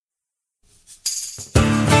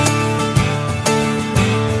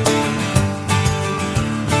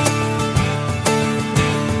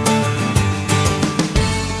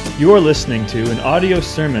You are listening to an audio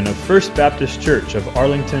sermon of First Baptist Church of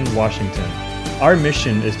Arlington, Washington. Our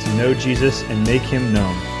mission is to know Jesus and make Him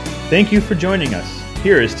known. Thank you for joining us.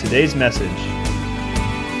 Here is today's message.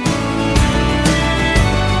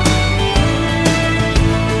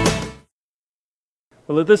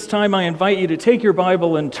 Well, at this time, I invite you to take your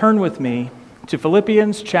Bible and turn with me to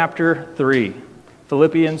Philippians chapter 3.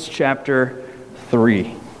 Philippians chapter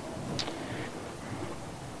 3.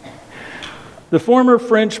 The former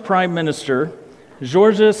French Prime Minister,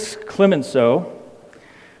 Georges Clemenceau,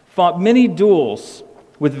 fought many duels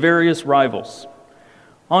with various rivals.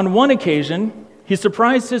 On one occasion, he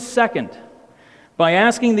surprised his second by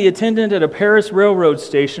asking the attendant at a Paris railroad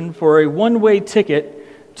station for a one-way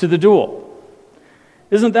ticket to the duel.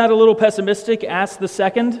 "Isn't that a little pessimistic?" asked the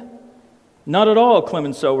second. "Not at all,"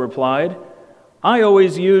 Clemenceau replied. "I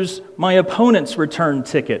always use my opponent's return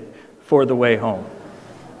ticket for the way home."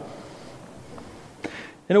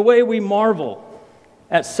 In a way, we marvel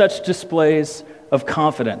at such displays of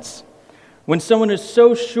confidence. When someone is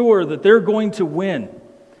so sure that they're going to win,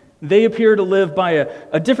 they appear to live by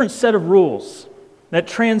a different set of rules that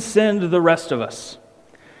transcend the rest of us.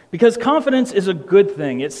 Because confidence is a good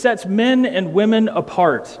thing. It sets men and women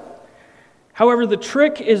apart. However, the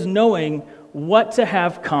trick is knowing what to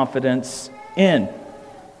have confidence in.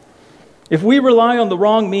 If we rely on the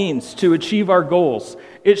wrong means to achieve our goals,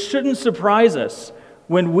 it shouldn't surprise us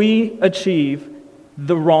when we achieve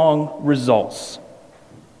the wrong results.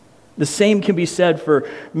 The same can be said for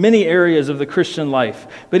many areas of the Christian life,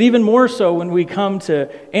 but even more so when we come to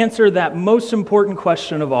answer that most important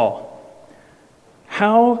question of all.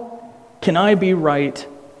 How can I be right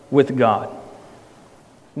with God?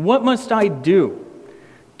 What must I do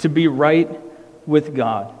to be right with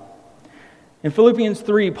God? In Philippians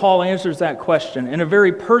 3, Paul answers that question in a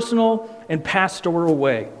very personal and pastoral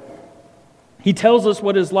way. He tells us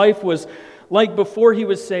what his life was like before he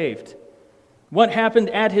was saved, what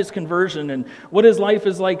happened at his conversion, and what his life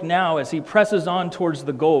is like now as he presses on towards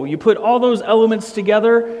the goal. You put all those elements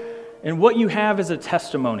together, and what you have is a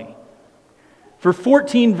testimony. For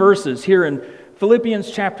 14 verses here in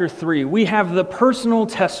Philippians chapter 3, we have the personal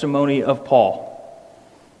testimony of Paul.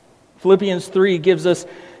 Philippians 3 gives us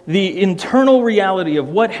the internal reality of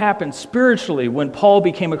what happened spiritually when Paul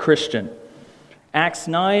became a Christian. Acts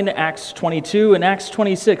 9, Acts 22, and Acts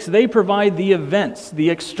 26, they provide the events, the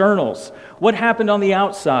externals, what happened on the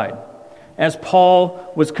outside as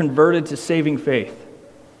Paul was converted to saving faith.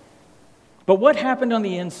 But what happened on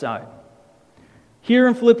the inside? Here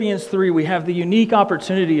in Philippians 3, we have the unique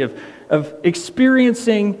opportunity of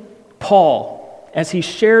experiencing Paul as he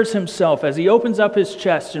shares himself, as he opens up his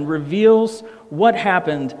chest and reveals what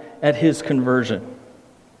happened at his conversion.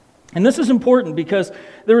 And this is important because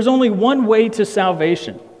there is only one way to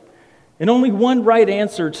salvation and only one right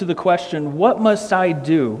answer to the question, what must I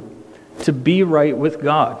do to be right with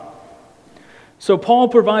God? So Paul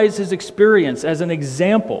provides his experience as an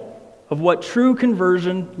example of what true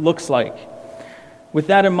conversion looks like. With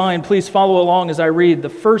that in mind, please follow along as I read the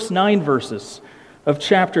first 9 verses of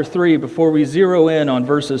chapter 3 before we zero in on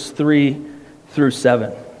verses 3 through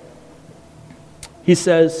 7. He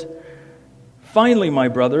says, "Finally, my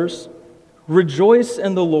brothers, rejoice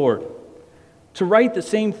in the Lord. To write the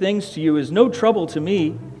same things to you is no trouble to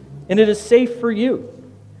me, and it is safe for you.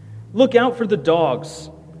 Look out for the dogs.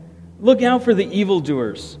 Look out for the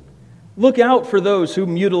evildoers. Look out for those who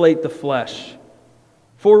mutilate the flesh.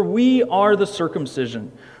 For we are the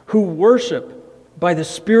circumcision, who worship by the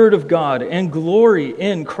Spirit of God and glory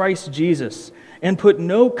in Christ Jesus, and put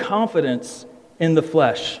no confidence in the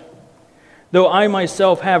flesh. Though I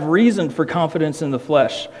myself have reason for confidence in the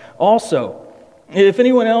flesh. Also, if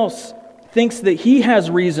anyone else thinks that he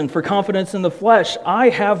has reason for confidence in the flesh, I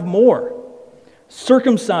have more.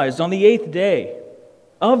 Circumcised on the 8th day,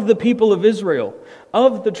 of the people of Israel,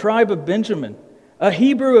 of the tribe of Benjamin, a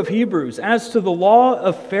Hebrew of Hebrews, as to the law,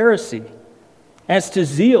 a Pharisee, as to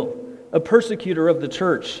zeal, a persecutor of the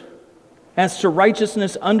church, as to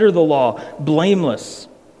righteousness under the law, blameless.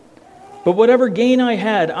 But whatever gain I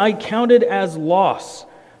had, I counted as loss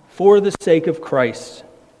for the sake of Christ.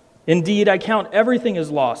 Indeed, I count everything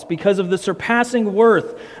as loss because of the surpassing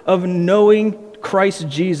worth of knowing Christ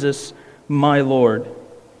Jesus, my Lord.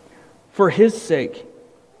 For His sake,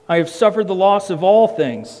 I have suffered the loss of all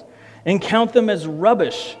things and count them as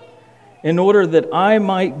rubbish in order that I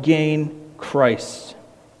might gain Christ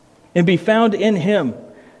and be found in Him,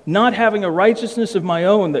 not having a righteousness of my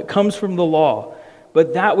own that comes from the law,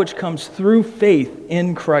 but that which comes through faith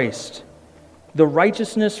in Christ, the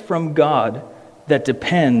righteousness from God that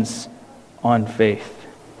depends on faith.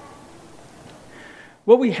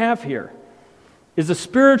 What we have here is a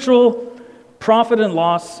spiritual profit and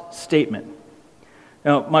loss statement.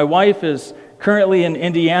 Now, my wife is currently in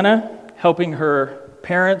Indiana helping her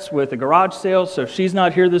parents with a garage sale, so she's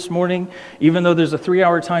not here this morning. Even though there's a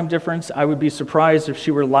 3-hour time difference, I would be surprised if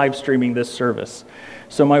she were live streaming this service.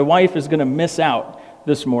 So my wife is going to miss out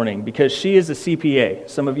this morning because she is a CPA.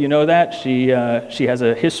 Some of you know that. She has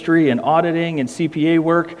a history in auditing and CPA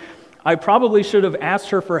work. I probably should have asked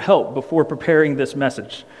her for help before preparing this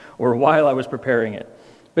message or while I was preparing it.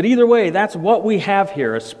 But either way, that's what we have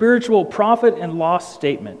here, a spiritual profit and loss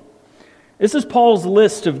statement. This is Paul's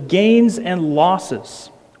list of gains and losses,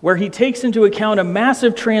 where he takes into account a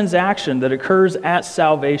massive transaction that occurs at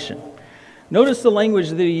salvation. Notice the language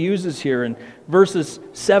that he uses here in verses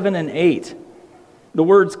 7 and 8. The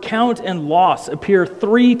words count and loss appear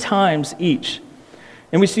 3 times each.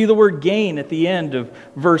 And we see the word gain at the end of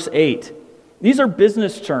verse 8. These are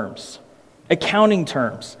business terms, accounting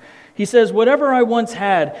terms. He says, whatever I once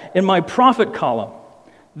had in my profit column,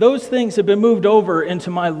 those things have been moved over into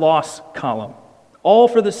my loss column, all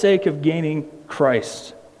for the sake of gaining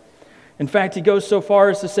Christ. In fact, he goes so far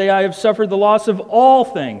as to say, I have suffered the loss of all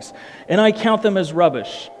things, and I count them as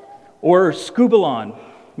rubbish, or skubalon,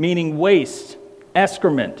 meaning waste,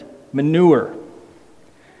 excrement, manure.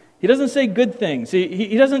 He doesn't say good things.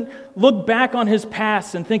 He doesn't look back on his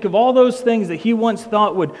past and think of all those things that he once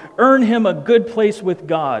thought would earn him a good place with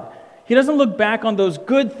God. He doesn't look back on those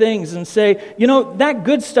good things and say, you know, that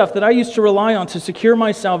good stuff that I used to rely on to secure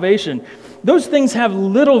my salvation, those things have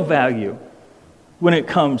little value when it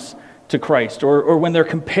comes to Christ or when they're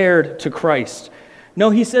compared to Christ. No,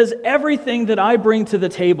 he says everything that I bring to the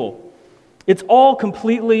table, it's all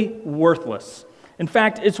completely worthless. In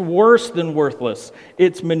fact, it's worse than worthless.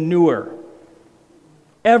 It's manure.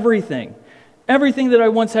 Everything that I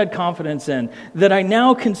once had confidence in, that I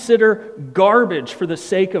now consider garbage for the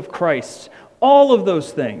sake of Christ, all of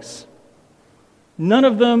those things, none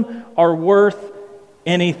of them are worth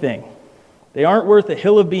anything. They aren't worth a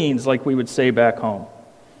hill of beans, like we would say back home.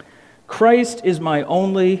 Christ is my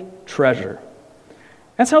only treasure.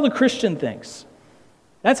 That's how the Christian thinks.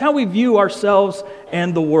 That's how we view ourselves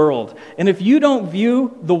and the world. And if you don't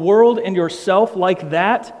view the world and yourself like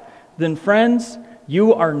that, then friends,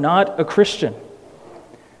 you are not a Christian.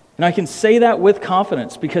 And I can say that with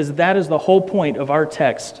confidence because that is the whole point of our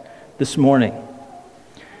text this morning.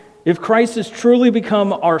 If Christ has truly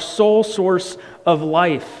become our sole source of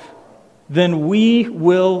life, then we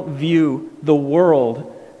will view the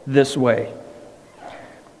world this way.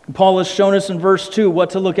 Paul has shown us in verse 2 what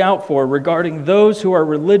to look out for regarding those who are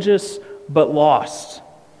religious but lost.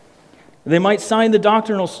 They might sign the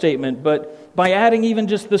doctrinal statement, but by adding even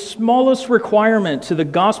just the smallest requirement to the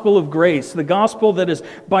gospel of grace, the gospel that is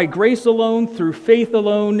by grace alone, through faith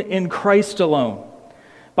alone, in Christ alone,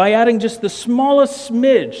 by adding just the smallest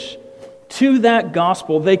smidge to that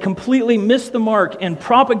gospel, they completely miss the mark and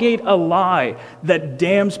propagate a lie that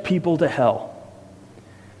damns people to hell.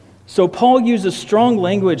 So Paul uses strong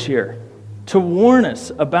language here to warn us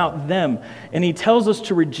about them, and he tells us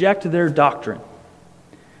to reject their doctrine.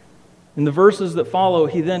 In the verses that follow,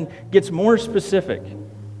 he then gets more specific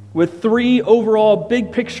with 3 overall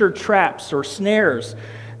big picture traps or snares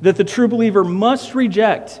that the true believer must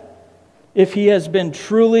reject if he has been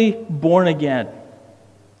truly born again.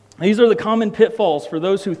 These are the common pitfalls for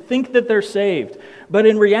those who think that they're saved, but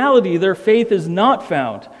in reality, their faith is not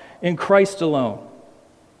found in Christ alone.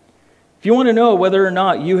 If you want to know whether or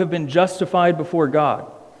not you have been justified before God,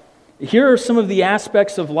 here are some of the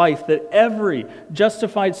aspects of life that every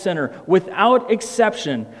justified sinner, without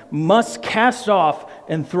exception, must cast off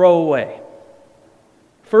and throw away.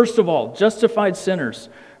 First of all, justified sinners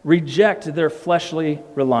reject their fleshly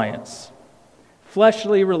reliance.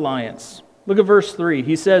 Fleshly reliance. Look at verse 3.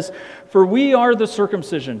 He says, "For we are the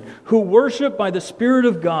circumcision, who worship by the Spirit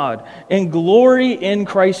of God and glory in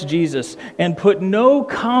Christ Jesus, and put no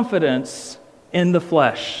confidence in the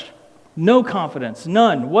flesh." No confidence,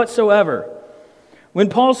 none whatsoever. When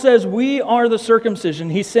Paul says we are the circumcision,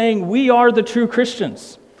 he's saying we are the true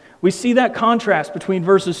Christians. We see that contrast between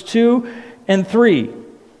verses 2 and 3.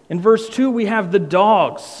 In verse 2, we have the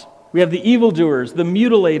dogs. We have the evildoers, the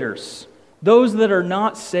mutilators, those that are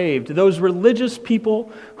not saved, those religious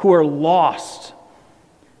people who are lost.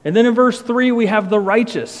 And then in verse 3, we have the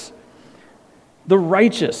righteous. The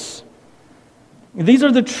righteous. These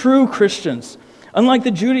are the true Christians. Unlike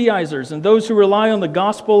the Judaizers and those who rely on the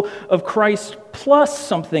gospel of Christ plus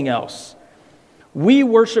something else, we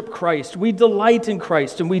worship Christ, we delight in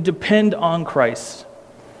Christ, and we depend on Christ.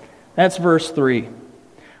 That's verse 3.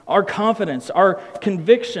 Our confidence, our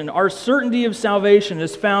conviction, our certainty of salvation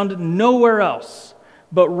is found nowhere else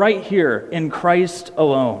but right here in Christ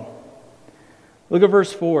alone. Look at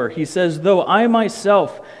verse 4. He says, though I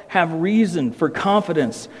myself have reason for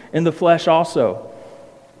confidence in the flesh also.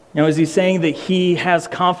 Now, is he saying that he has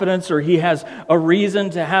confidence or he has a reason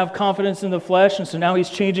to have confidence in the flesh, and so now he's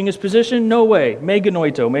changing his position? No way. Me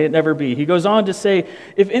genoito, may it never be. He goes on to say,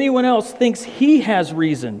 if anyone else thinks he has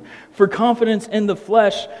reason for confidence in the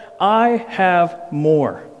flesh, I have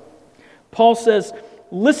more. Paul says,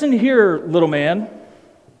 listen here, little man.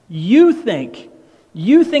 You think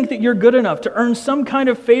that you're good enough to earn some kind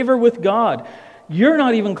of favor with God. You're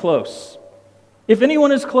not even close. If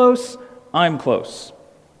anyone is close, I'm close.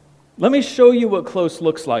 Let me show you what close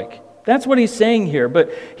looks like. That's what he's saying here,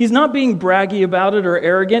 but he's not being braggy about it or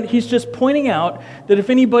arrogant. He's just pointing out that if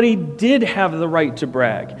anybody did have the right to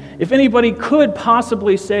brag, if anybody could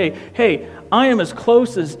possibly say, hey, I am as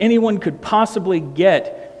close as anyone could possibly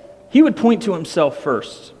get, he would point to himself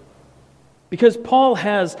first. Because Paul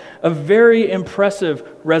has a very impressive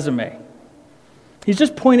resume. He's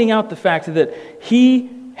just pointing out the fact that he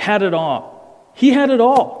had it all. He had it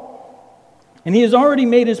all. And he has already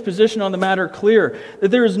made his position on the matter clear,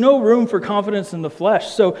 that there is no room for confidence in the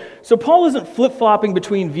flesh. So Paul isn't flip-flopping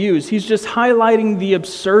between views. He's just highlighting the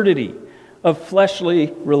absurdity of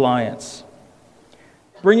fleshly reliance.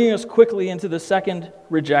 Bringing us quickly into the second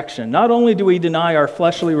rejection. Not only do we deny our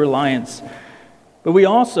fleshly reliance, but we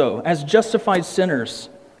also, as justified sinners,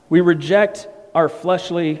 we reject our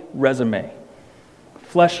fleshly resume.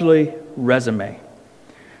 Fleshly resume.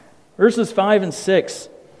 Verses 5 and 6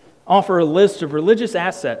 offer a list of religious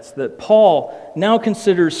assets that Paul now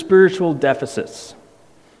considers spiritual deficits.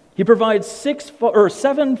 He provides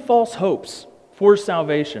 7 false hopes for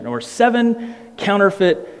salvation, or 7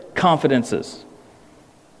 counterfeit confidences.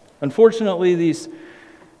 Unfortunately, these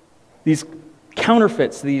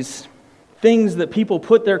counterfeits, these things that people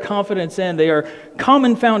put their confidence in, they are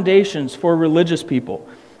common foundations for religious people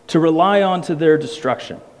to rely on to their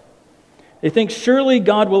destruction. They think surely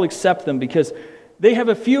God will accept them because they have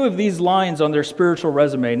a few of these lines on their spiritual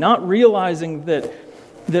resume, not realizing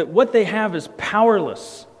that what they have is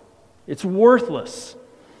powerless. It's worthless.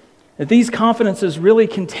 That these confidences really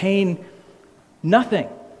contain nothing.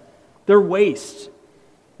 They're waste.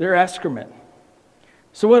 They're excrement.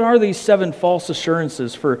 So what are these 7 false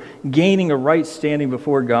assurances for gaining a right standing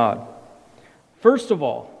before God? First of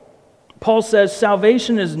all, Paul says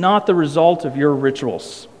salvation is not the result of your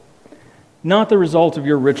rituals. Not the result of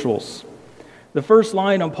your rituals. The first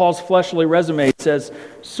line on Paul's fleshly resume says,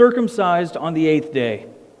 circumcised on the 8th day.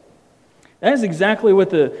 That is exactly what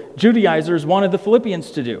the Judaizers wanted the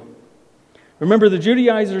Philippians to do. Remember, the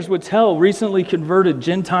Judaizers would tell recently converted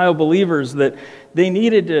Gentile believers that they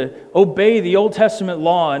needed to obey the Old Testament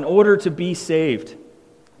law in order to be saved.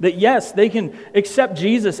 That yes, they can accept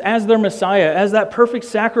Jesus as their Messiah, as that perfect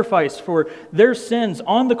sacrifice for their sins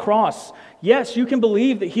on the cross. Yes, you can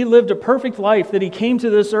believe that he lived a perfect life, that he came to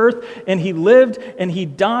this earth and he lived and he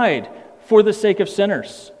died for the sake of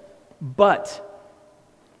sinners. But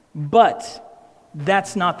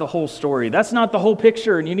that's not the whole story. That's not the whole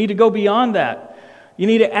picture, and you need to go beyond that. You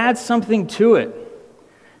need to add something to it.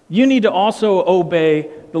 You need to also obey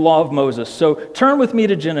the law of Moses. So turn with me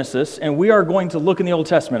to Genesis, and we are going to look in the Old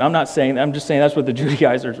Testament. I'm just saying that's what the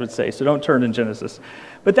Judaizers would say, so don't turn in Genesis.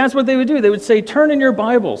 But that's what they would do. They would say, turn in your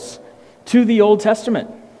Bibles to the Old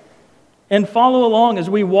Testament and follow along as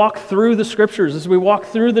we walk through the Scriptures, as we walk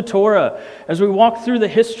through the Torah, as we walk through the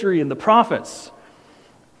history and the prophets.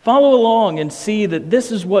 Follow along and see that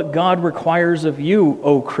this is what God requires of you,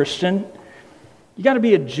 O Christian. You got to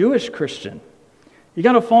be a Jewish Christian. You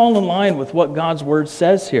got to fall in line with what God's Word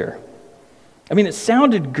says here. I mean, it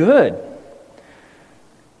sounded good,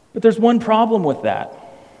 but there's one problem with that.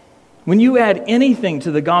 When you add anything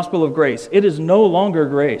to the gospel of grace, it is no longer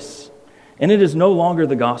grace, and it is no longer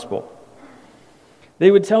the gospel. They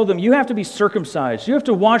would tell them, you have to be circumcised. You have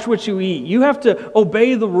to watch what you eat. You have to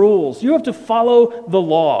obey the rules. You have to follow the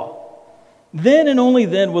law. Then and only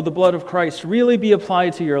then will the blood of Christ really be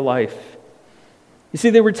applied to your life. You see,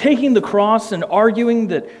 they were taking the cross and arguing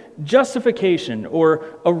that justification or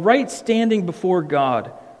a right standing before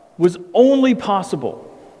God was only possible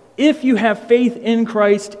if you have faith in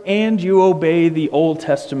Christ and you obey the Old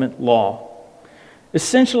Testament law.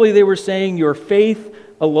 Essentially, they were saying your faith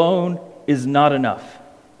alone is not enough.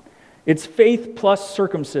 It's faith plus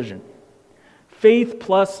circumcision, faith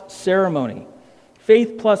plus ceremony,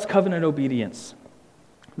 faith plus covenant obedience.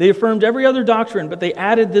 They affirmed every other doctrine, but they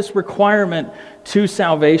added this requirement to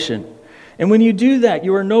salvation. And when you do that,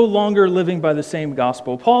 you are no longer living by the same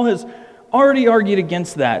gospel. Paul has already argued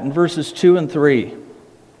against that in verses 2 and 3.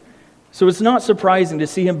 So it's not surprising to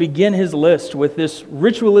see him begin his list with this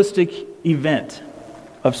ritualistic event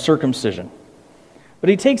of circumcision. But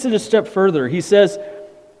he takes it a step further. He says,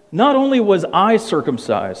 not only was I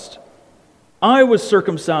circumcised, I was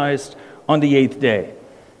circumcised on the 8th day,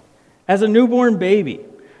 as a newborn baby,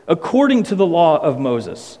 according to the law of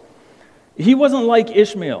Moses. He wasn't like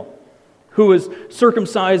Ishmael, who was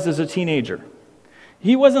circumcised as a teenager.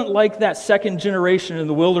 He wasn't like that second generation in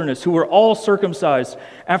the wilderness who were all circumcised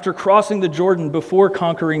after crossing the Jordan before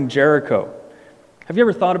conquering Jericho. Have you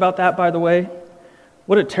ever thought about that, by the way?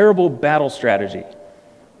 What a terrible battle strategy.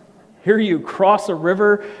 Here you cross a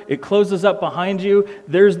river, it closes up behind you,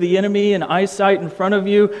 there's the enemy in eyesight in front of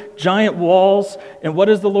you, giant walls, and what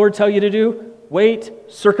does the Lord tell you to do? Wait,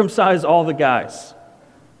 circumcise all the guys.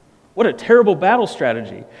 What a terrible battle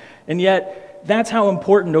strategy. And yet, that's how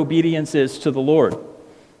important obedience is to the Lord.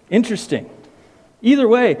 Interesting. Either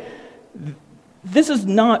way, this is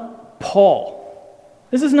not Paul.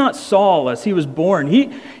 This is not Saul as he was born.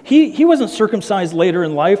 He wasn't circumcised later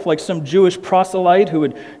in life like some Jewish proselyte who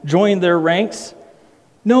had joined their ranks.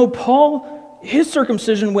 No, Paul, his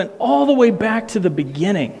circumcision went all the way back to the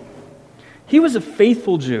beginning. He was a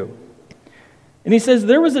faithful Jew. And he says,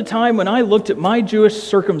 there was a time when I looked at my Jewish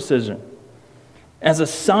circumcision as a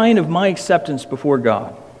sign of my acceptance before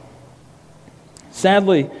God.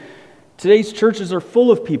 Sadly, today's churches are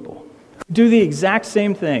full of people who do the exact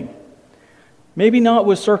same thing. Maybe not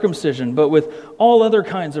with circumcision, but with all other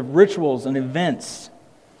kinds of rituals and events.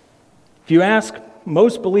 If you ask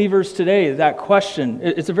most believers today that question,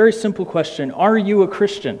 it's a very simple question. Are you a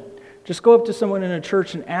Christian? Just go up to someone in a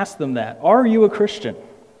church and ask them that. Are you a Christian?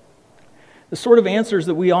 The sort of answers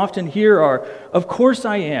that we often hear are, of course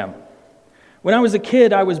I am. When I was a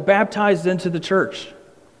kid, I was baptized into the church.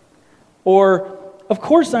 Or, of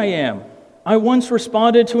course I am. I once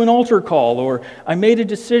responded to an altar call, or I made a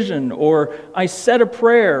decision, or I said a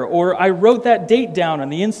prayer, or I wrote that date down on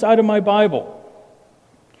the inside of my Bible.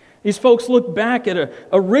 These folks look back at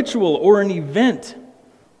a ritual or an event,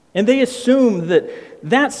 and they assume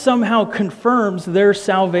that somehow confirms their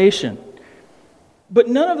salvation. But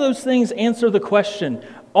none of those things answer the question,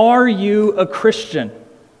 are you a Christian?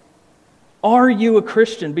 Are you a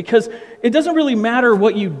Christian? Because it doesn't really matter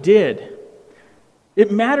what you did. It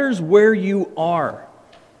matters where you are.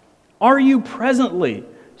 Are you presently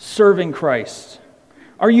serving Christ?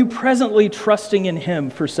 Are you presently trusting in Him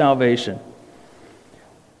for salvation?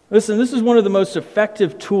 Listen, this is one of the most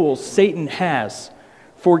effective tools Satan has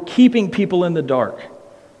for keeping people in the dark.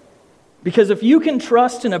 Because if you can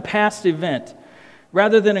trust in a past event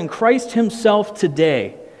rather than in Christ Himself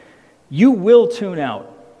today, you will tune out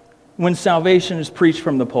when salvation is preached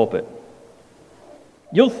from the pulpit.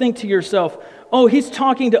 You'll think to yourself, oh, he's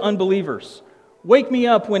talking to unbelievers. Wake me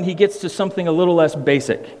up when he gets to something a little less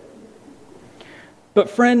basic. But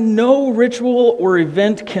friend, no ritual or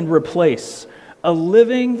event can replace a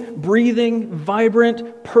living, breathing,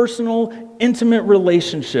 vibrant, personal, intimate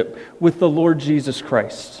relationship with the Lord Jesus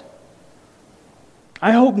Christ.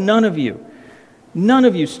 I hope none of you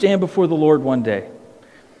stand before the Lord one day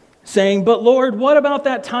saying, but Lord, what about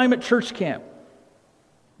that time at church camp?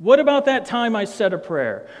 What about that time I said a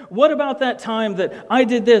prayer? What about that time that I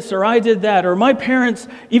did this or I did that? Or my parents,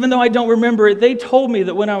 even though I don't remember it, they told me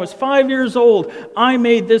that when I was 5 years old, I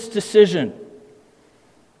made this decision.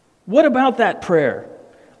 What about that prayer?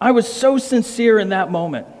 I was so sincere in that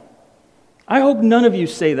moment. I hope none of you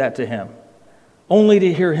say that to Him, only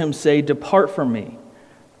to hear Him say, depart from me,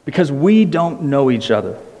 because we don't know each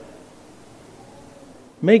other.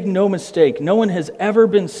 Make no mistake, no one has ever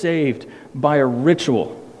been saved by a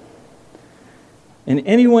ritual. And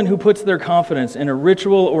anyone who puts their confidence in a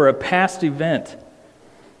ritual or a past event,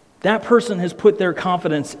 that person has put their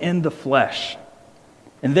confidence in the flesh,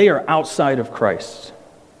 and they are outside of Christ.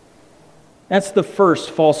 That's the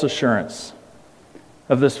first false assurance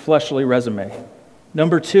of this fleshly resume.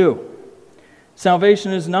 Number 2,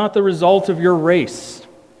 salvation is not the result of your race.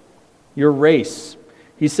 Your race.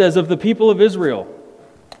 He says of the people of Israel,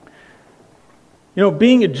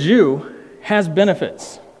 being a Jew has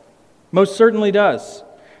benefits. Most certainly does.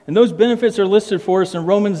 And those benefits are listed for us in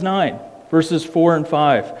Romans 9, verses 4 and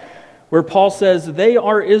 5, where Paul says, they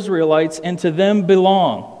are Israelites and to them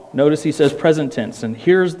belong. Notice he says present tense, and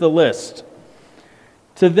here's the list.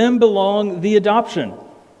 To them belong the adoption,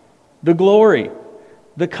 the glory,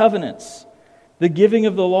 the covenants, the giving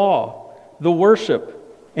of the law, the worship,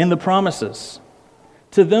 and the promises.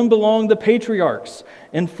 To them belong the patriarchs,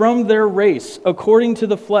 and from their race, according to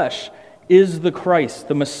the flesh, is the Christ,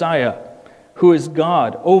 the Messiah, who is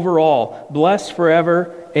God over all, blessed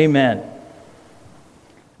forever. Amen.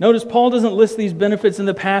 Notice Paul doesn't list these benefits in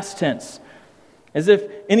the past tense, as if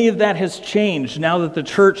any of that has changed now that the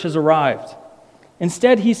church has arrived.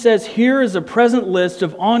 Instead, he says, here is a present list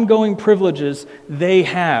of ongoing privileges they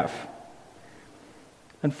have.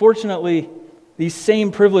 Unfortunately, these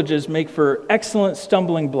same privileges make for excellent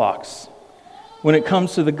stumbling blocks when it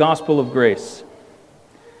comes to the gospel of grace.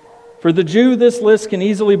 For the Jew, this list can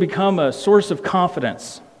easily become a source of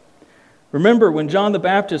confidence. Remember when John the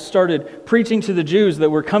Baptist started preaching to the Jews that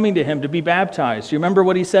were coming to him to be baptized, you remember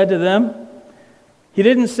what he said to them? He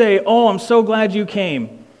didn't say, "Oh, I'm so glad you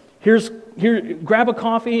came. Here, grab a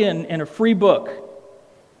coffee and a free book."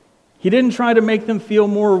 He didn't try to make them feel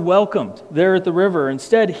more welcomed there at the river.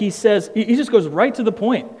 Instead, he just goes right to the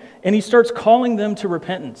point, and he starts calling them to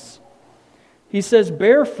repentance. He says,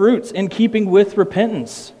 "Bear fruits in keeping with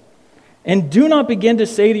repentance. And do not begin to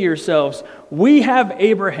say to yourselves, 'We have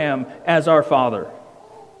Abraham as our father.'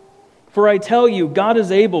 For I tell you, God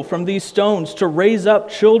is able from these stones to raise up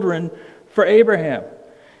children for Abraham."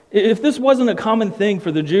 If this wasn't a common thing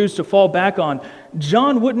for the Jews to fall back on,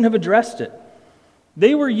 John wouldn't have addressed it.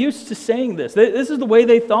 They were used to saying this. This is the way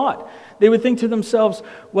they thought. They would think to themselves,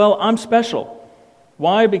 well, I'm special.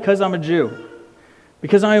 Why? Because I'm a Jew.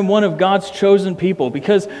 Because I am one of God's chosen people.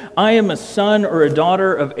 Because I am a son or a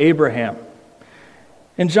daughter of Abraham.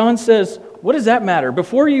 And John says, what does that matter?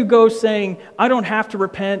 Before you go saying, I don't have to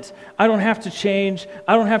repent, I don't have to change,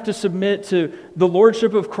 I don't have to submit to the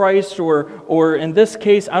lordship of Christ, or in this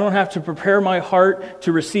case, I don't have to prepare my heart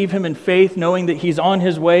to receive him in faith, knowing that he's on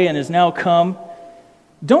his way and has now come.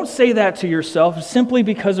 Don't say that to yourself simply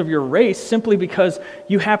because of your race, simply because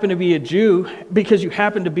you happen to be a Jew, because you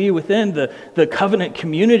happen to be within the covenant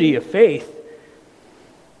community of faith.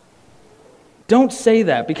 Don't say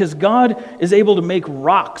that, because God is able to make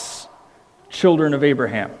rocks children of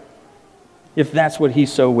Abraham, if that's what he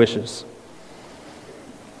so wishes.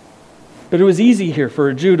 But it was easy here for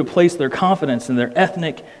a Jew to place their confidence in their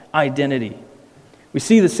ethnic identity. We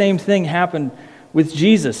see the same thing happen with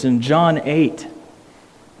Jesus in John 8.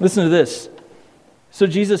 Listen to this. So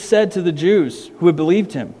Jesus said to the Jews who had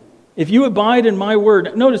believed him, "If you abide in my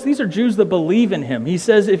word," notice these are Jews that believe in him. He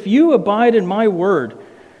says, "If you abide in my word,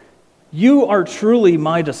 you are truly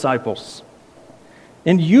my disciples.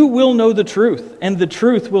 And you will know the truth, and the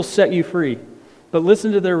truth will set you free." But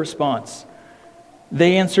listen to their response.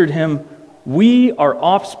 They answered him, "We are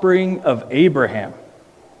offspring of Abraham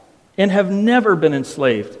and have never been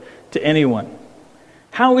enslaved to anyone.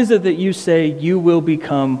 How is it that you say you will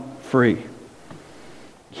become free?"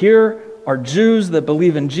 Here are Jews that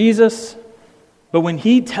believe in Jesus, but when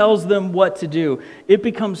he tells them what to do, it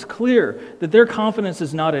becomes clear that their confidence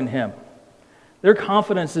is not in him. Their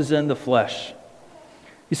confidence is in the flesh.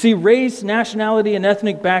 You see, race, nationality, and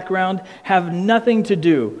ethnic background have nothing to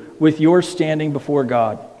do with your standing before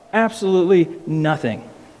God. Absolutely nothing.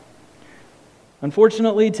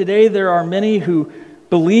 Unfortunately, today there are many who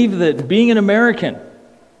believe that being an American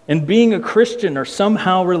and being a Christian are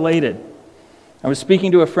somehow related. I was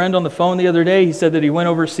speaking to a friend on the phone the other day. He said that he went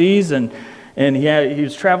overseas and he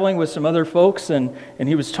was traveling with some other folks and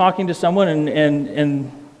he was talking to someone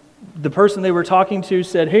and the person they were talking to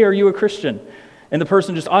said, "Hey, are you a Christian?" And the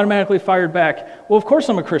person just automatically fired back, "Well, of course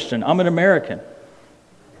I'm a Christian. I'm an American."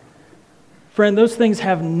 Friend, those things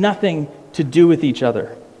have nothing to do with each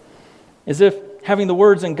other. As if having the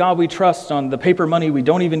words "In God we trust" on the paper money we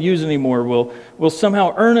don't even use anymore will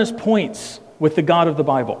somehow earn us points with the God of the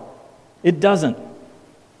Bible. It doesn't.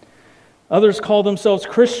 Others call themselves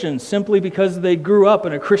Christians simply because they grew up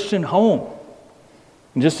in a Christian home.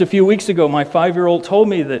 And just a few weeks ago, my 5-year-old told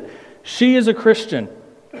me that she is a Christian.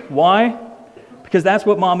 Why? Because that's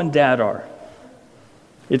what mom and dad are.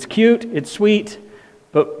 It's cute, it's sweet,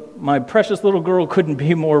 but my precious little girl couldn't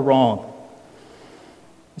be more wrong.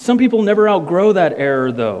 Some people never outgrow that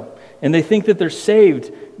error, though, and they think that they're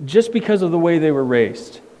saved just because of the way they were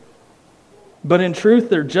raised. But in truth,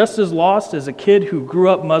 they're just as lost as a kid who grew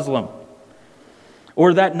up Muslim,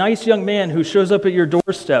 or that nice young man who shows up at your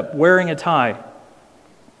doorstep wearing a tie.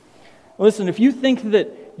 Listen, if you think that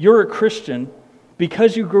you're a Christian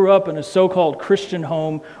because you grew up in a so-called Christian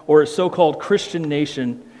home or a so-called Christian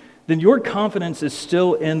nation, then your confidence is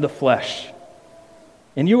still in the flesh.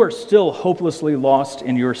 And you are still hopelessly lost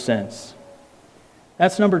in your sins.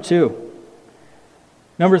 That's number 2.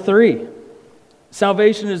 Number 3,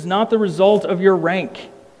 salvation is not the result of your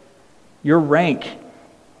rank. Your rank.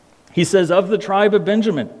 He says, of the tribe of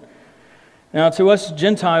Benjamin. Now, to us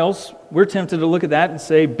Gentiles, we're tempted to look at that and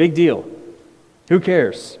say, big deal. Who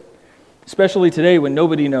cares? Especially today when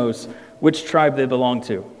nobody knows which tribe they belong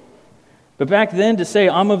to. But back then, to say,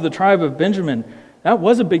 I'm of the tribe of Benjamin, that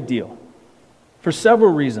was a big deal. for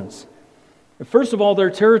several reasons. First of all,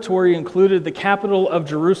 their territory included the capital of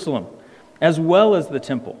Jerusalem, as well as the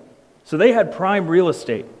temple. So they had prime real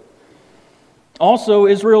estate. Also,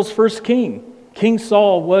 Israel's first king, King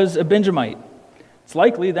Saul, was a Benjamite. It's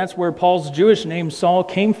likely that's where Paul's Jewish name Saul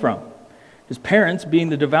came from. His parents, being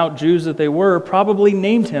the devout Jews that they were, probably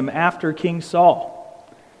named him after King Saul.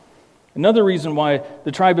 Another reason why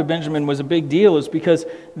the tribe of Benjamin was a big deal is because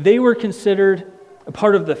they were considered a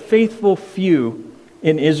part of the faithful few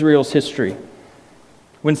in Israel's history.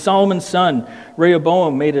 When Solomon's son,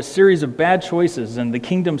 Rehoboam, made a series of bad choices and the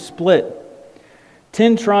kingdom split,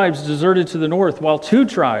 10 tribes deserted to the north, while 2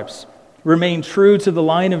 tribes remained true to the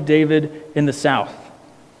line of David in the south.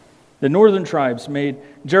 The northern tribes made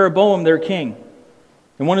Jeroboam their king.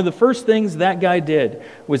 And one of the first things that guy did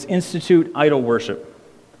was institute idol worship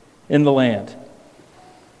in the land.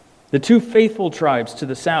 The 2 faithful tribes to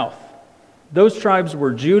the south, those tribes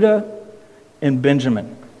were Judah and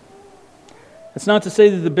Benjamin. That's not to say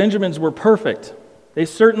that the Benjamins were perfect. They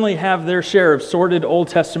certainly have their share of sordid Old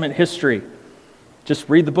Testament history. Just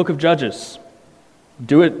read the book of Judges.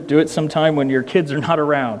 Do it sometime when your kids are not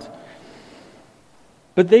around.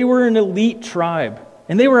 But they were an elite tribe,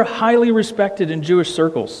 and they were highly respected in Jewish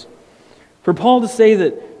circles. For Paul to say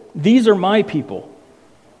that these are my people,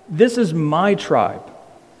 this is my tribe,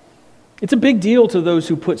 it's a big deal to those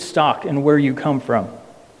who put stock in where you come from.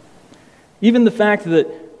 Even the fact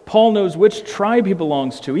that Paul knows which tribe he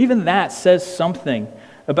belongs to, even that says something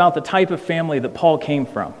about the type of family that Paul came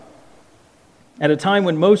from. At a time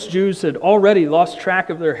when most Jews had already lost track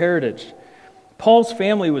of their heritage, Paul's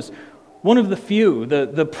family was one of the few,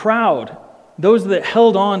 the proud, those that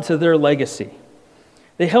held on to their legacy.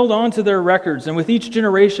 They held on to their records, and with each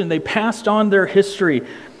generation they passed on their history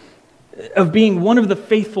of being one of the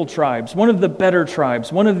faithful tribes, one of the better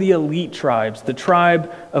tribes, one of the elite tribes, the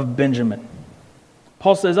tribe of Benjamin.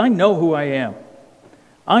 Paul says, I know who I am.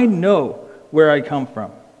 I know where I come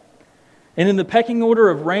from. And in the pecking order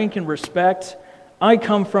of rank and respect, I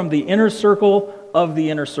come from the inner circle of the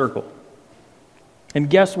inner circle. And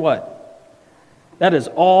guess what? That is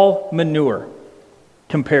all manure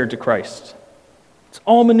compared to Christ. It's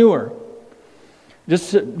all manure.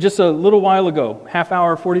 Just a little while ago, half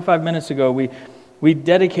hour, 45 minutes ago, we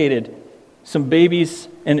dedicated some babies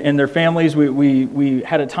and their families. We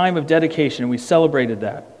had a time of dedication. We celebrated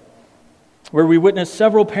that, where we witnessed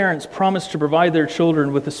several parents promise to provide their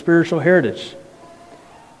children with a spiritual heritage.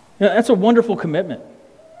 That's a wonderful commitment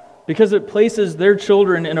because it places their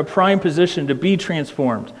children in a prime position to be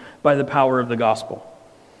transformed by the power of the gospel.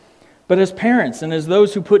 But as parents and as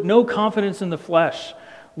those who put no confidence in the flesh,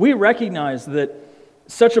 we recognize that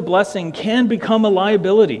such a blessing can become a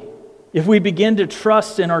liability if we begin to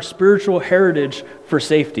trust in our spiritual heritage for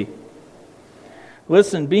safety.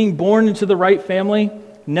 Listen, being born into the right family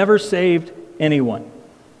never saved anyone.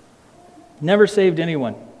 Never saved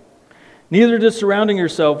anyone. Neither does surrounding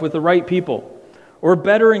yourself with the right people or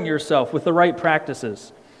bettering yourself with the right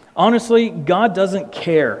practices. Honestly, God doesn't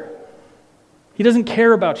care. He doesn't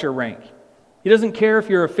care about your rank. He doesn't care if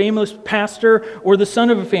you're a famous pastor or the son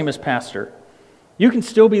of a famous pastor. You can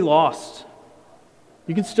still be lost.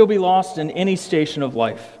 You can still be lost in any station of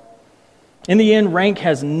life. In the end, rank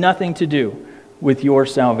has nothing to do with your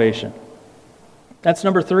salvation. That's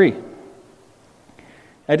number 3.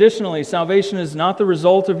 Additionally, salvation is not the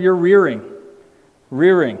result of your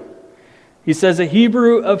rearing. He says, a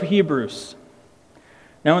Hebrew of Hebrews.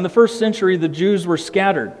 Now, in the first century, the Jews were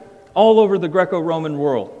scattered all over the Greco-Roman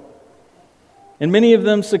world. And many of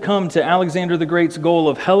them succumbed to Alexander the Great's goal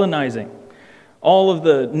of Hellenizing all of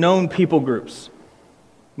the known people groups.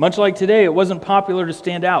 Much like today, it wasn't popular to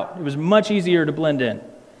stand out. It was much easier to blend in.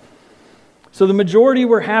 So the majority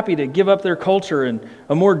were happy to give up their culture and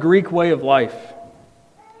a more Greek way of life.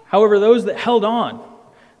 However, those that held on,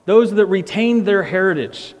 those that retained their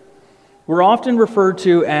heritage, were often referred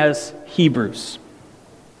to as Hebrews.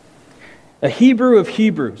 A Hebrew of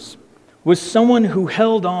Hebrews was someone who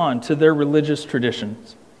held on to their religious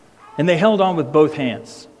traditions, and they held on with both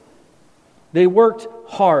hands. They worked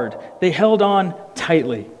hard. They held on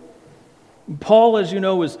tightly. Paul, as you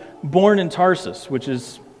know, was born in Tarsus, which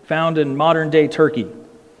is found in modern-day Turkey.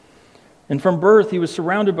 And from birth, he was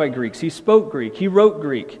surrounded by Greeks. He spoke Greek. He wrote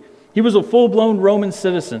Greek. He was a full-blown Roman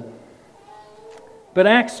citizen. But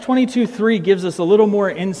Acts 22:3 gives us a little more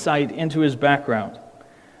insight into his background.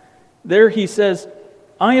 There he says,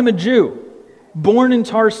 I am a Jew, born in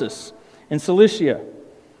Tarsus, in Cilicia,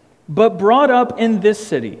 but brought up in this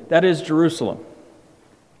city, that is Jerusalem,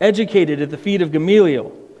 educated at the feet of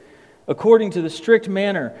Gamaliel, according to the strict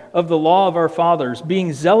manner of the law of our fathers,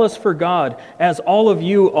 being zealous for God, as all of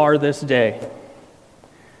you are this day.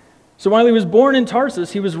 So while he was born in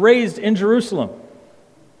Tarsus, he was raised in Jerusalem.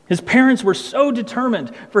 His parents were so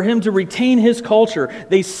determined for him to retain his culture,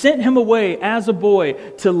 they sent him away as a boy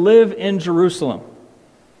to live in Jerusalem.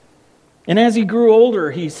 And as he grew older,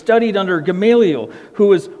 he studied under Gamaliel, who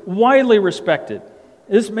was widely respected.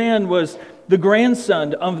 This man was the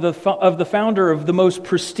grandson of the founder of the most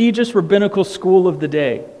prestigious rabbinical school of the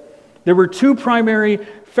day. There were two primary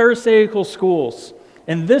Pharisaical schools,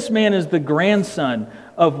 and this man is the grandson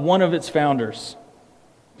of one of its founders.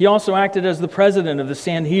 He also acted as the president of the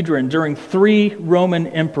Sanhedrin during 3 Roman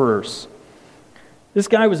emperors. This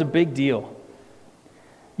guy was a big deal.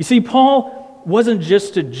 You see, Paul wasn't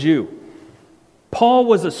just a Jew. Paul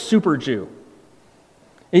was a super Jew.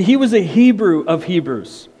 He was a Hebrew of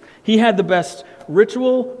Hebrews. He had the best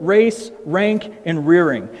ritual, race, rank, and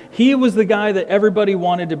rearing. He was the guy that everybody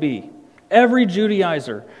wanted to be. Every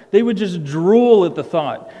Judaizer, they would just drool at the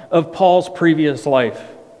thought of Paul's previous life.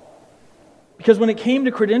 Because when it came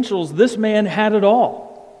to credentials, this man had it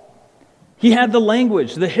all. He had the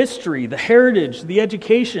language, the history, the heritage, the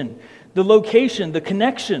education, the location, the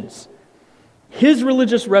connections. His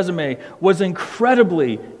religious resume was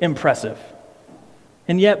incredibly impressive.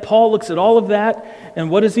 And yet Paul looks at all of that, and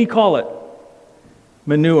what does he call it?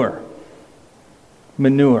 Manure.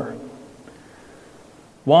 Manure.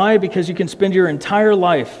 Why? Because you can spend your entire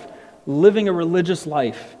life living a religious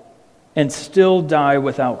life and still die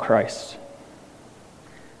without Christ.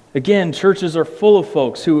 Again, churches are full of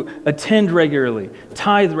folks who attend regularly,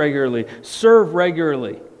 tithe regularly, serve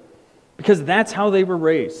regularly, because that's how they were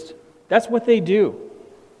raised. That's what they do.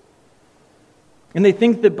 And they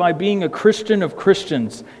think that by being a Christian of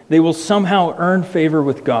Christians, they will somehow earn favor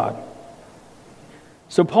with God.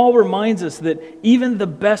 So Paul reminds us that even the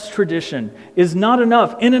best tradition is not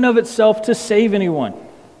enough in and of itself to save anyone.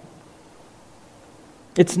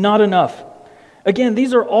 It's not enough. Again,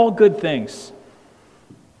 these are all good things.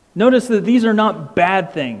 Notice that these are not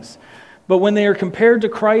bad things, but when they are compared to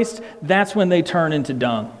Christ, that's when they turn into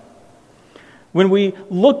dung. When we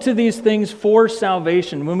look to these things for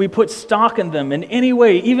salvation, when we put stock in them in any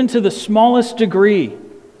way, even to the smallest degree,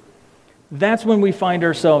 that's when we find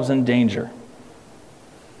ourselves in danger.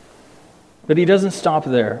 But he doesn't stop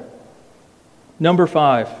there. Number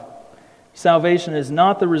 5, salvation is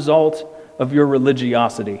not the result of your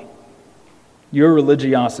religiosity. Your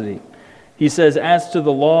religiosity. He says, as to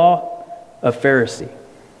the law, a Pharisee.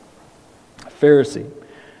 A Pharisee.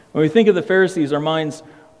 When we think of the Pharisees, our minds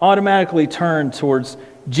automatically turn towards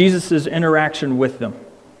Jesus' interaction with them.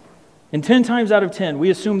 And 10 times out of 10, we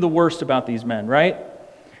assume the worst about these men, right?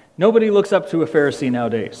 Nobody looks up to a Pharisee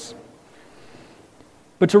nowadays.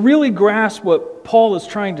 But to really grasp what Paul is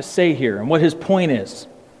trying to say here and what his point is,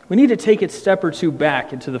 we need to take it a step or two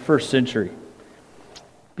back into the first century.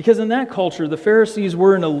 Because in that culture, the Pharisees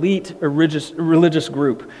were an elite religious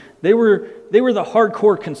group. They were the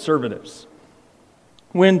hardcore conservatives.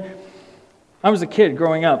 When I was a kid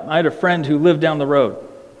growing up, I had a friend who lived down the road.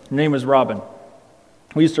 Her name was Robin.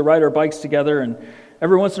 We used to ride our bikes together, and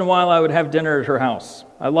every once in a while I would have dinner at her house.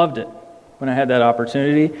 I loved it when I had that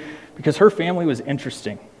opportunity because her family was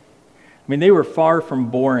interesting. I mean, they were far from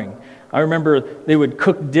boring. I remember they would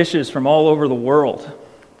cook dishes from all over the world.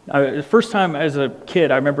 The first time as a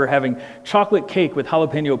kid, I remember having chocolate cake with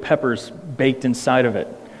jalapeno peppers baked inside of it.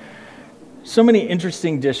 So many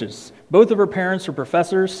interesting dishes. Both of her parents were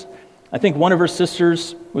professors. I think one of her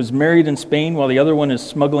sisters was married in Spain while the other one is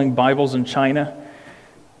smuggling Bibles in China.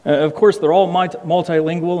 Of course, they're all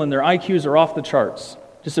multilingual and their IQs are off the charts.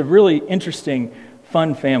 Just a really interesting,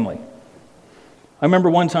 fun family. I remember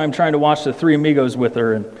one time trying to watch The Three Amigos with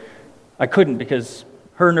her, and I couldn't because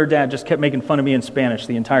her and her dad just kept making fun of me in Spanish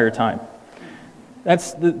the entire time.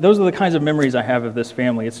 Those are the kinds of memories I have of this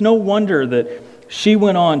family. It's no wonder that she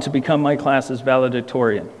went on to become my class's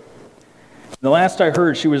valedictorian. The last I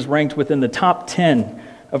heard, she was ranked within the top 10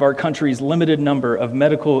 of our country's limited number of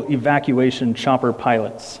medical evacuation chopper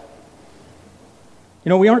pilots. You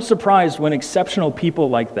know, we aren't surprised when exceptional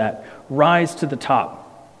people like that rise to the top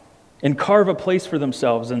and carve a place for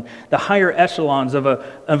themselves in the higher echelons of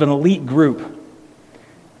an elite group.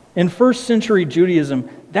 In first century Judaism,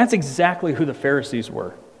 that's exactly who the Pharisees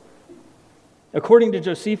were. According to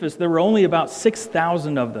Josephus, there were only about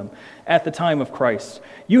 6,000 of them at the time of Christ.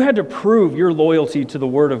 You had to prove your loyalty to the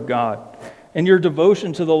Word of God and your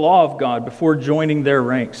devotion to the law of God before joining their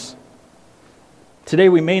ranks. Today,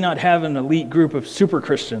 we may not have an elite group of super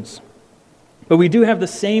Christians, but we do have the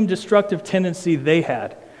same destructive tendency they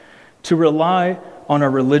had to rely on our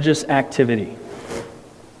religious activity.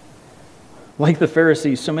 Like the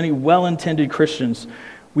Pharisees, so many well-intended Christians,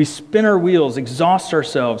 we spin our wheels, exhaust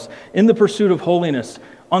ourselves in the pursuit of holiness,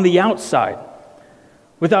 on the outside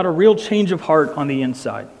without a real change of heart on the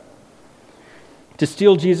inside. To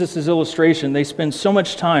steal Jesus' illustration, they spend so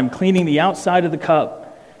much time cleaning the outside of the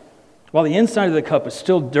cup while the inside of the cup is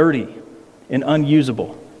still dirty and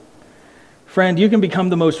unusable. Friend, you can become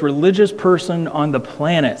the most religious person on the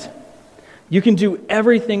planet. You can do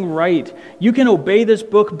everything right. You can obey this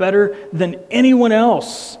book better than anyone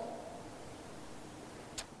else.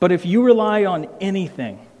 But if you rely on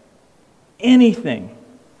anything,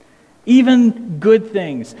 even good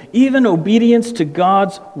things, even obedience to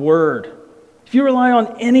God's word, if you rely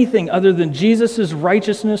on anything other than Jesus'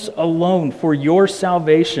 righteousness alone for your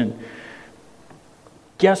salvation,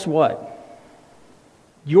 guess what?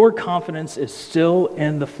 Your confidence is still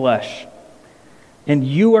in the flesh, and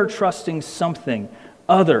you are trusting something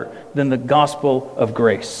other than the gospel of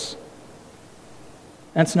grace.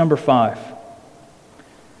 That's number 5.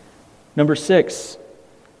 Number 6,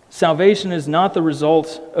 salvation is not the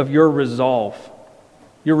result of your resolve.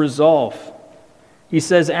 Your resolve. He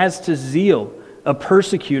says, as to zeal, a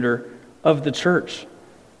persecutor of the church.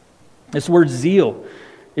 This word zeal,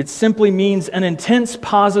 it simply means an intense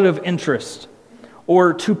positive interest,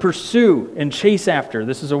 or to pursue and chase after.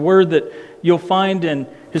 This is a word that you'll find in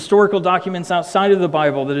historical documents outside of the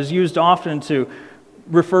Bible that is used often to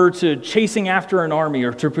refer to chasing after an army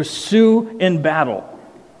or to pursue in battle.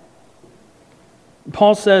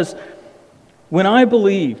 Paul says, when I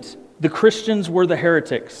believed the Christians were the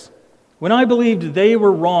heretics, when I believed they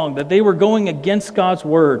were wrong, that they were going against God's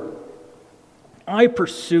word, I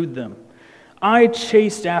pursued them. I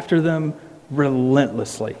chased after them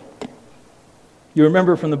relentlessly. You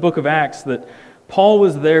remember from the book of Acts that Paul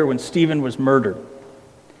was there when Stephen was murdered.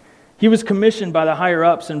 He was commissioned by the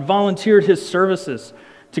higher-ups and volunteered his services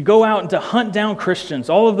to go out and to hunt down Christians,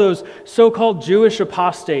 all of those so-called Jewish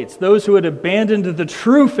apostates, those who had abandoned the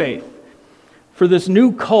true faith for this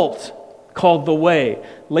new cult called the Way,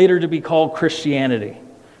 later to be called Christianity.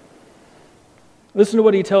 Listen to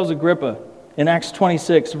what he tells Agrippa in Acts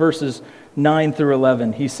 26, verses 9 through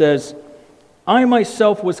 11. He says, I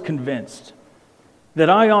myself was convinced that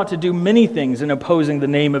I ought to do many things in opposing the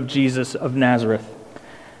name of Jesus of Nazareth.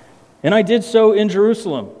 And I did so in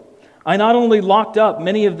Jerusalem. I not only locked up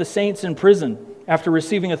many of the saints in prison after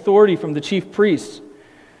receiving authority from the chief priests,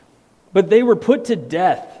 but they were put to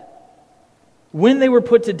death. When they were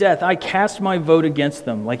put to death, I cast my vote against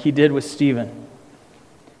them, like he did with Stephen.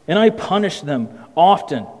 And I punished them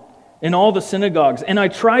often in all the synagogues, and I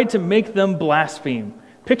tried to make them blaspheme.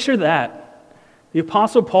 Picture that. The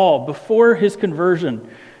Apostle Paul, before his conversion,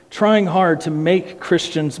 trying hard to make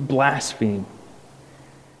Christians blaspheme.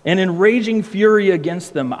 And in raging fury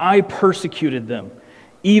against them, I persecuted them,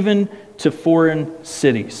 even to foreign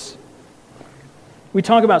cities. We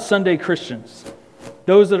talk about Sunday Christians,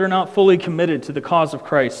 those that are not fully committed to the cause of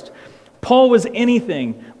Christ. Paul was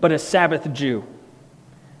anything but a Sabbath Jew.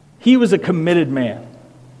 He was a committed man.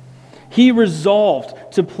 He resolved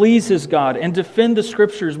to please his God and defend the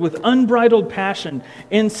Scriptures with unbridled passion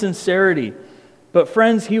and sincerity. But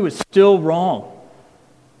friends, he was still wrong.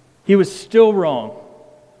 He was still wrong.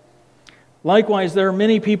 Likewise, there are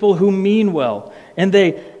many people who mean well, and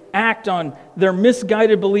they act on their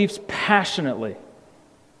misguided beliefs passionately,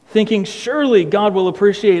 thinking surely God will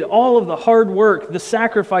appreciate all of the hard work, the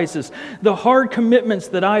sacrifices, the hard commitments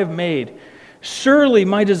that I have made. Surely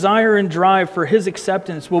my desire and drive for his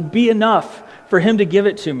acceptance will be enough for him to give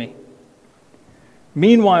it to me.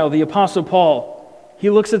 Meanwhile, the Apostle Paul, he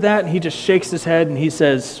looks at that and he just shakes his head and he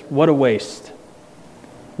says, what a waste.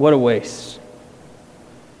 What a waste.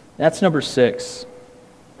 That's number 6.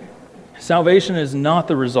 Salvation is not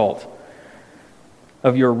the result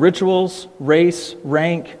of your rituals, race,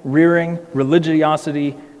 rank, rearing,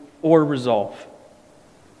 religiosity, or resolve.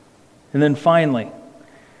 And then finally,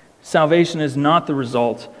 salvation is not the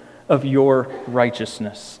result of your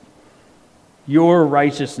righteousness. Your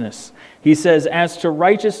righteousness. He says, as to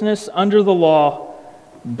righteousness under the law,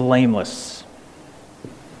 blameless.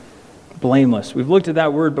 Blameless. We've looked at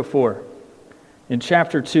that word before. In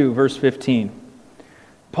chapter 2, verse 15.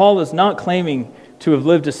 Paul is not claiming to have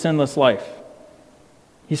lived a sinless life.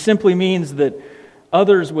 He simply means that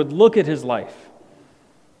others would look at his life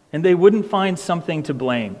and they wouldn't find something to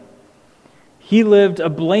blame. He lived a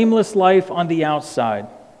blameless life on the outside.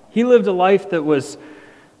 He lived a life that was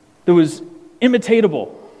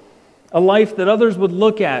imitatable, a life that others would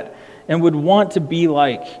look at and would want to be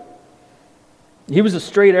like. He was a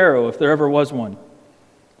straight arrow if there ever was one.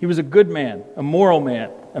 He was a good man, a moral man,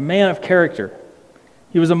 a man of character.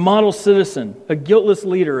 He was a model citizen, a guiltless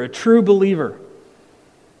leader, a true believer.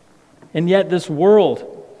 And yet this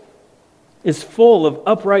world is full of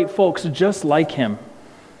upright folks just like him.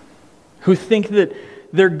 who think that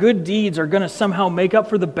their good deeds are going to somehow make up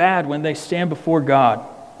for the bad when they stand before God.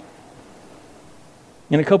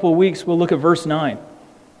 In a couple of weeks, we'll look at verse 9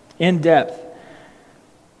 in depth,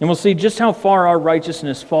 and we'll see just how far our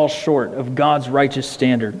righteousness falls short of God's righteous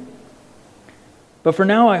standard. But for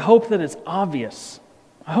now, I hope that it's obvious.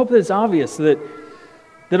 I hope that it's obvious that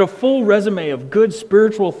a full resume of good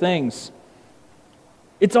spiritual things,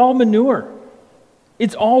 it's all manure.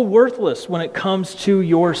 It's all worthless when it comes to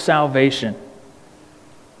your salvation.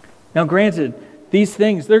 Now, granted, these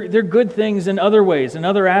things, they're good things in other ways, in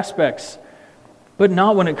other aspects, but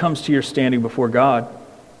not when it comes to your standing before God.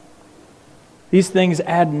 These things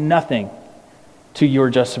add nothing to your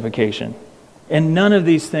justification, and none of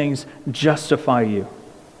these things justify you.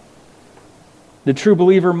 The true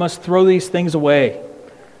believer must throw these things away,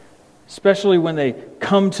 especially when they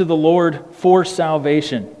come to the Lord for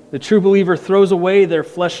salvation. The true believer throws away their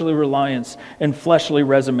fleshly reliance and fleshly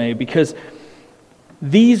resume, because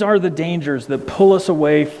these are the dangers that pull us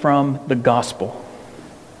away from the gospel.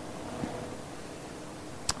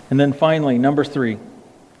 And then finally, number 3,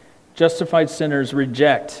 justified sinners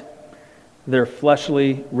reject their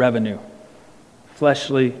fleshly revenue.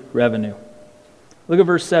 Fleshly revenue. Look at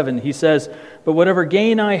verse 7. He says, "But whatever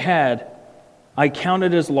gain I had, I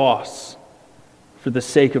counted as loss for the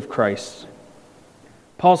sake of Christ."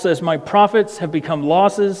 Paul says, "My profits have become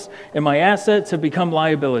losses, and my assets have become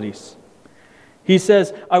liabilities." He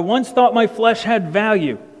says, "I once thought my flesh had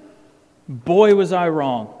value. Boy, was I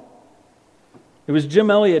wrong." It was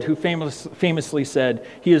Jim Elliot who famously said,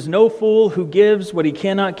 "He is no fool who gives what he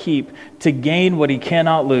cannot keep to gain what he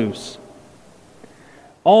cannot lose."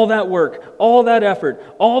 All that work, all that effort,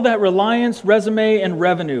 all that reliance, resume, and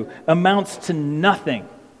revenue amounts to nothing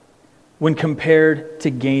when compared to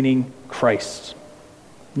gaining Christ.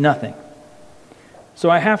 Nothing. So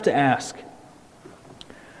I have to ask,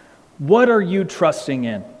 what are you trusting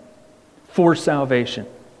in for salvation?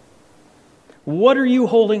 What are you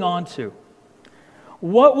holding on to?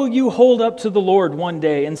 What will you hold up to the Lord one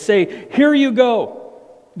day and say, "Here you go.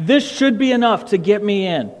 This should be enough to get me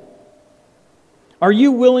in"? Are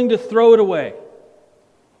you willing to throw it away?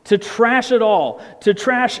 To trash it all? To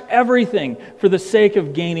trash everything for the sake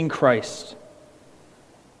of gaining Christ?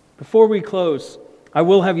 Before we close, I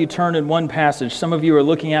will have you turn in one passage. Some of you are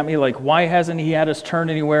looking at me like, why hasn't he had us turn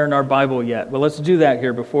anywhere in our Bible yet? Well, let's do that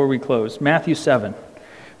here before we close. Matthew 7.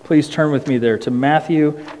 Please turn with me there to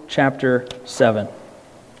Matthew chapter 7.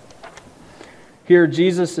 Here,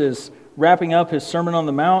 Jesus is wrapping up his Sermon on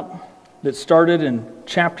the Mount that started in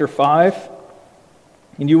chapter 5.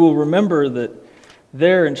 And you will remember that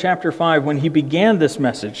there in chapter 5, when he began this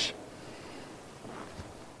message,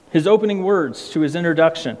 his opening words to his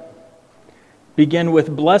introduction begin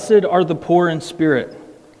with, "Blessed are the poor in spirit,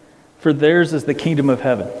 for theirs is the kingdom of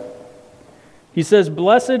heaven." He says,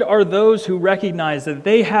 blessed are those who recognize that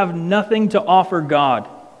they have nothing to offer God.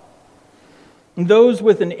 Those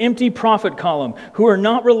with an empty profit column who are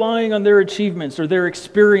not relying on their achievements or their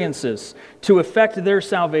experiences to effect their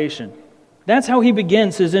salvation. That's how he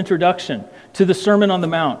begins his introduction to the Sermon on the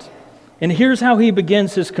Mount. And here's how he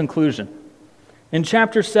begins his conclusion. In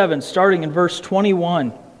chapter 7, starting in verse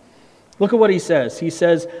 21, look at what he says. He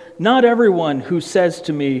says, "Not everyone who says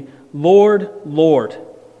to me, 'Lord, Lord,'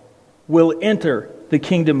 will enter the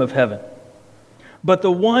kingdom of heaven, but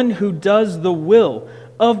the one who does the will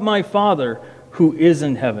of my Father who is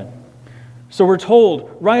in heaven." So we're told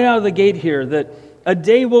right out of the gate here that a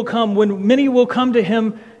day will come when many will come to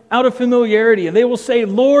him out of familiarity, and they will say,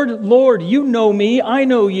 "Lord, Lord, you know me, I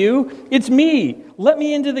know you, it's me, let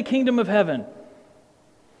me into the kingdom of heaven."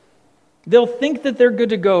 They'll think that they're good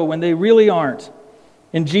to go when they really aren't.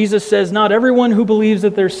 And Jesus says, not everyone who believes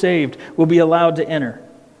that they're saved will be allowed to enter.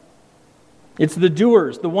 It's the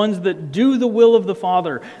doers, the ones that do the will of the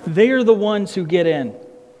Father. They are the ones who get in.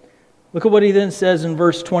 Look at what he then says in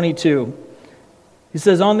verse 22. He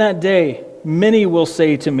says, "On that day, many will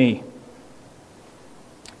say to me,"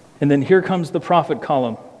 and then here comes the prophet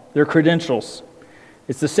column, their credentials.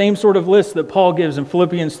 It's the same sort of list that Paul gives in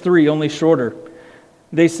Philippians 3, only shorter.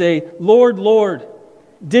 They say, "Lord, Lord,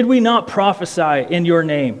 did we not prophesy in your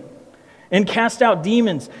name, and cast out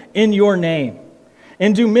demons in your name,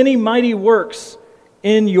 and do many mighty works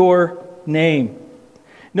in your name?"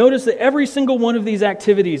 Notice that every single one of these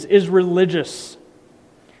activities is religious.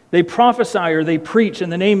 They prophesy or they preach in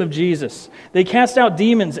the name of Jesus. They cast out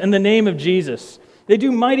demons in the name of Jesus. They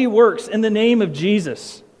do mighty works in the name of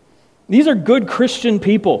Jesus. These are good Christian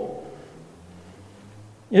people.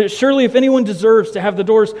 Surely if anyone deserves to have the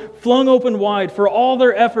doors flung open wide for all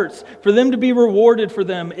their efforts, for them to be rewarded for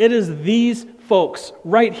them, it is these folks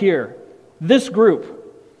right here, this group,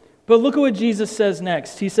 But look at what Jesus says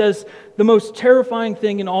next. He says the most terrifying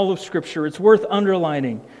thing in all of Scripture. It's worth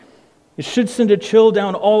underlining. It should send a chill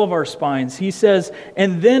down all of our spines. He says,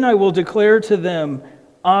 "And then I will declare to them,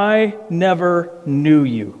 I never knew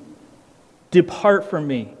you. Depart from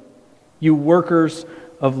me, you workers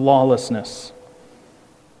of lawlessness."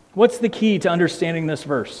 What's the key to understanding this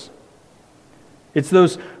verse? It's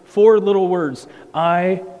those 4 little words,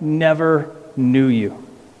 I never knew you.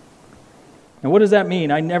 Now, what does that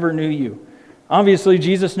mean? I never knew you. Obviously,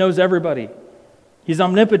 Jesus knows everybody. He's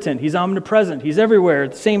omnipotent. He's omnipresent. He's everywhere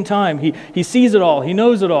at the same time. He sees it all. He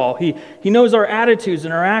knows it all. He knows our attitudes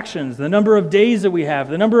and our actions, the number of days that we have,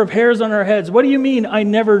 the number of hairs on our heads. What do you mean, I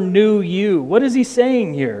never knew you? What is he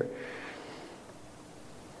saying here?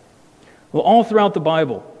 Well, all throughout the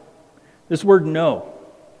Bible, this word know,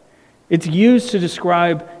 it's used to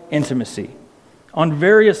describe intimacy on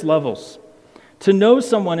various levels. To know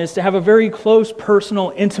someone is to have a very close,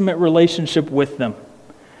 personal, intimate relationship with them.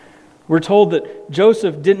 We're told that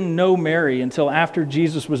Joseph didn't know Mary until after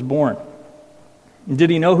Jesus was born. Did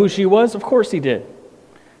he know who she was? Of course he did. It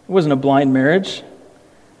wasn't a blind marriage.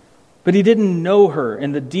 But he didn't know her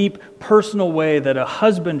in the deep, personal way that a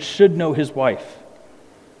husband should know his wife.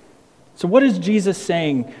 So what is Jesus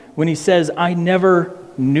saying when he says, I never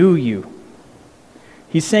knew you?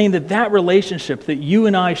 He's saying that that relationship that you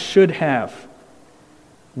and I should have,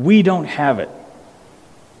 we don't have it.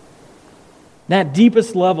 That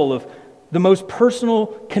deepest level of the most personal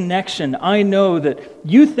connection, I know that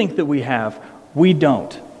you think that we have, we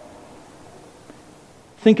don't.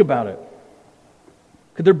 Think about it.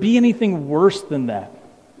 Could there be anything worse than that?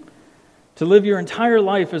 To live your entire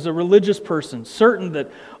life as a religious person, certain that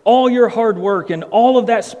all your hard work and all of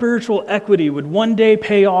that spiritual equity would one day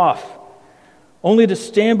pay off, only to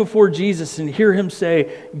stand before Jesus and hear him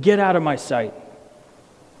say, get out of my sight.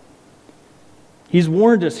 He's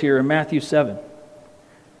warned us here in Matthew 7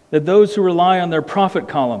 that those who rely on their profit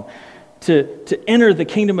column to enter the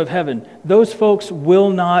kingdom of heaven, those folks will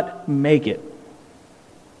not make it.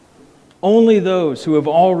 Only those who have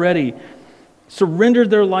already surrendered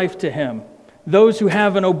their life to him, those who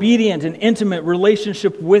have an obedient and intimate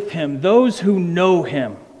relationship with him, those who know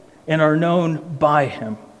him and are known by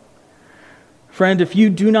him. Friend, if you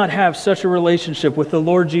do not have such a relationship with the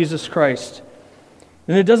Lord Jesus Christ,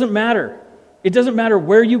 then it doesn't matter. It doesn't matter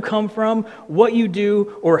where you come from, what you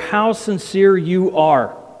do, or how sincere you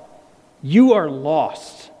are. You are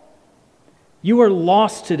lost. You are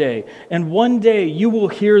lost today. And one day you will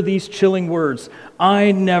hear these chilling words,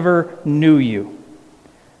 I never knew you.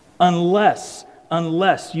 Unless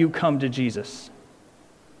you come to Jesus.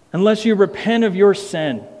 Unless you repent of your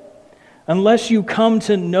sin. Unless you come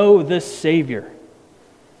to know this Savior.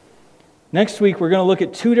 Next week, we're going to look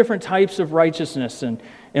at 2 different types of righteousness, and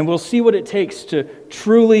we'll see what it takes to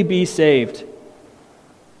truly be saved.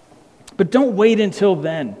 But don't wait until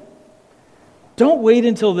then. Don't wait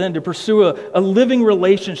until then to pursue a living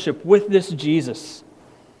relationship with this Jesus.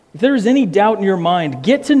 If there is any doubt in your mind,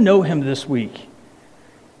 get to know him this week.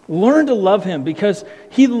 Learn to love him because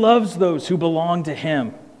he loves those who belong to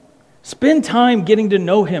him. Spend time getting to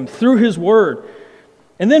know him through his word.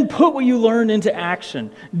 And then put what you learn into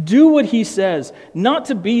action. Do what he says, not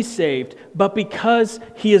to be saved, but because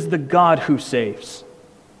he is the God who saves.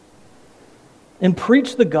 And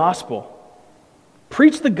preach the gospel.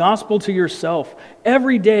 Preach the gospel to yourself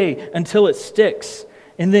every day until it sticks,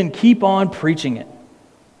 and then keep on preaching it.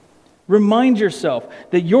 Remind yourself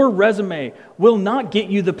that your resume will not get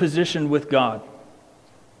you the position with God.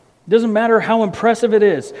 It doesn't matter how impressive it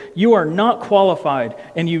is. You are not qualified,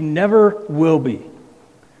 and you never will be.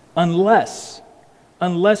 Unless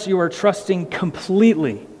you are trusting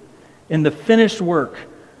completely in the finished work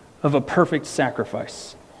of a perfect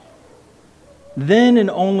sacrifice. Then and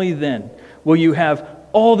only then will you have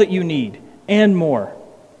all that you need and more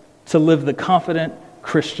to live the confident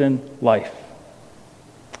Christian life.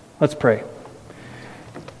 Let's pray.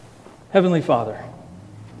 Heavenly Father,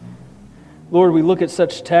 Lord, we look at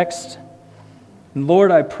such texts, and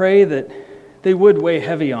Lord, I pray that they would weigh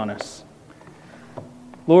heavy on us.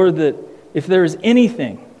 Lord, that if there is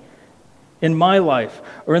anything in my life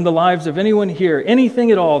or in the lives of anyone here,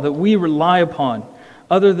 anything at all that we rely upon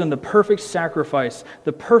other than the perfect sacrifice,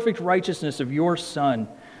 the perfect righteousness of your Son,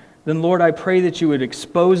 then Lord, I pray that you would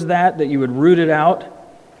expose that you would root it out.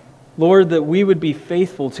 Lord, that we would be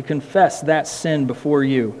faithful to confess that sin before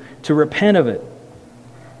you, to repent of it,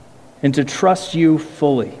 and to trust you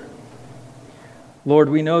fully. Lord,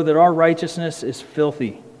 we know that our righteousness is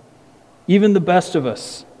filthy. Even the best of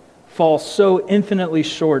us fall so infinitely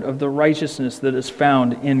short of the righteousness that is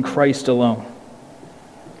found in Christ alone.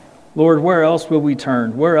 Lord, where else will we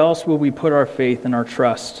turn? Where else will we put our faith and our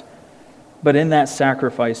trust? But in that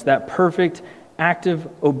sacrifice, that perfect, active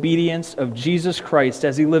obedience of Jesus Christ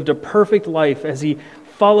as he lived a perfect life, as he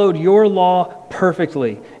followed your law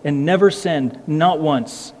perfectly and never sinned, not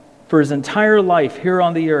once, for his entire life here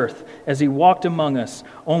on the earth, as he walked among us,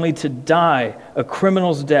 only to die a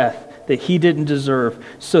criminal's death that he didn't deserve,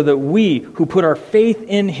 so that we who put our faith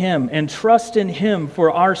in him and trust in him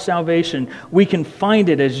for our salvation, we can find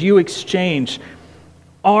it as you exchange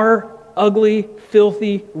our ugly,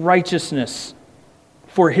 filthy righteousness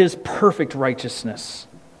for his perfect righteousness.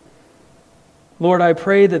 Lord, I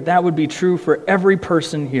pray that that would be true for every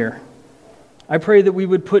person here. I pray that we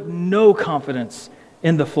would put no confidence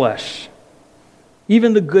in the flesh.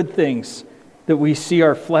 Even the good things that we see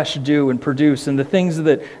our flesh do and produce, and the things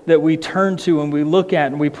that we turn to and we look at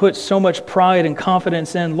and we put so much pride and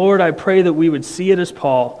confidence in, Lord, I pray that we would see it as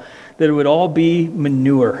Paul, that it would all be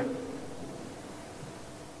manure.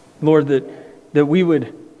 Lord, that we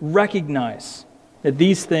would recognize that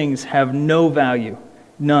these things have no value,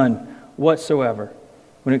 none whatsoever,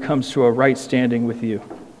 when it comes to a right standing with you.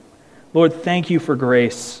 Lord, thank you for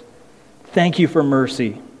grace. Thank you for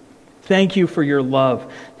mercy. Thank you for your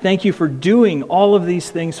love. Thank you for doing all of these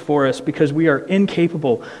things for us, because we are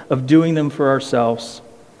incapable of doing them for ourselves.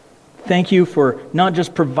 Thank you for not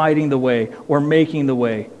just providing the way or making the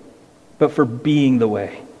way, but for being the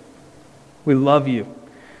way. We love you,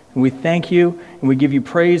 and we thank you, and we give you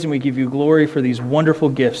praise, and we give you glory for these wonderful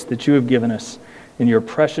gifts that you have given us in your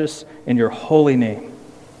precious and your holy name.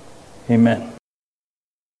 Amen.